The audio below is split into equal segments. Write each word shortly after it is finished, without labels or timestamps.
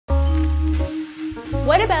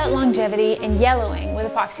What about longevity and yellowing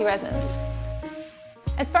with epoxy resins?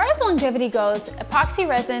 As far as longevity goes, epoxy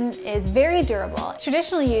resin is very durable. It's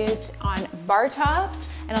traditionally used on bar tops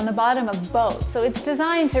and on the bottom of boats, so it's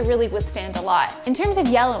designed to really withstand a lot. In terms of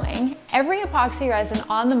yellowing, every epoxy resin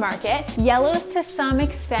on the market yellows to some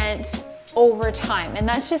extent over time, and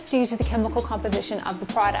that's just due to the chemical composition of the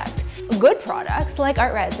product. Good products like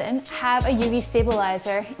ArtResin have a UV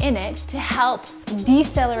stabilizer in it to help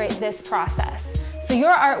decelerate this process. So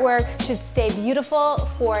your artwork should stay beautiful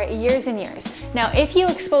for years and years. Now, if you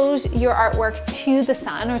expose your artwork to the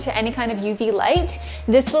sun or to any kind of UV light,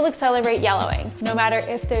 this will accelerate yellowing, no matter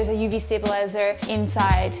if there's a UV stabilizer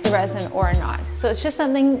inside the resin or not. So it's just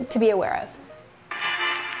something to be aware of.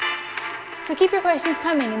 So keep your questions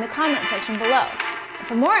coming in the comment section below. And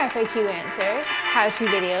for more FAQ answers, how-to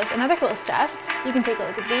videos, and other cool stuff, you can take a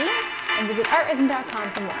look at these and visit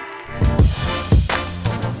ArtResin.com for more.